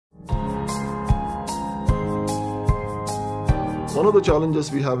One of the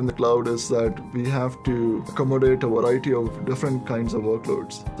challenges we have in the cloud is that we have to accommodate a variety of different kinds of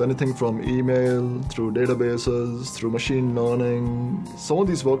workloads. Anything from email, through databases, through machine learning. Some of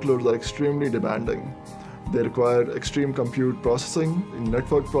these workloads are extremely demanding. They require extreme compute processing,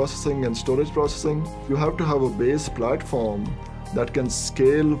 network processing, and storage processing. You have to have a base platform that can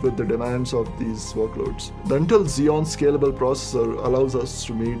scale with the demands of these workloads. The Intel Xeon Scalable processor allows us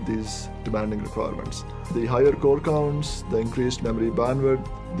to meet these demanding requirements. The higher core counts, the increased memory bandwidth,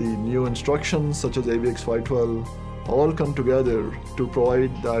 the new instructions such as AVX512 all come together to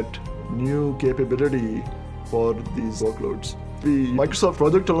provide that new capability for these workloads. The Microsoft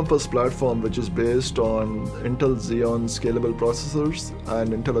Project Olympus platform, which is based on Intel Xeon Scalable processors and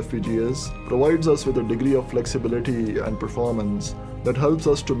Intel FPGAs, provides us with a degree of flexibility and performance that helps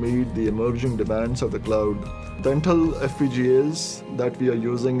us to meet the emerging demands of the cloud. The Intel FPGAs that we are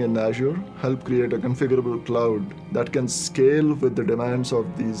using in Azure help create a configurable cloud that can scale with the demands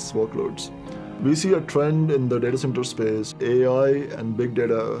of these workloads. We see a trend in the data center space. AI and big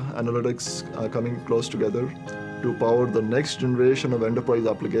data analytics are coming close together to power the next generation of enterprise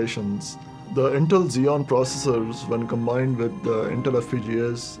applications. The Intel Xeon processors, when combined with the Intel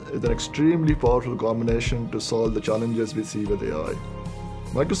FPGAs, is an extremely powerful combination to solve the challenges we see with AI.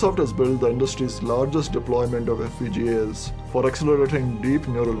 Microsoft has built the industry's largest deployment of FPGAs for accelerating deep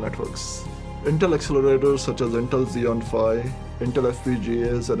neural networks. Intel accelerators such as Intel Xeon Phi, Intel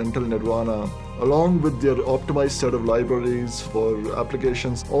FPGAs, and Intel Nirvana, along with their optimized set of libraries for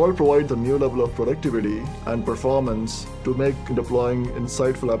applications, all provide a new level of productivity and performance to make deploying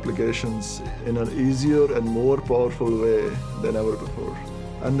insightful applications in an easier and more powerful way than ever before.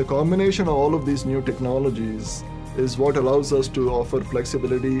 And the combination of all of these new technologies is what allows us to offer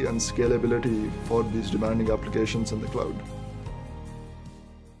flexibility and scalability for these demanding applications in the cloud.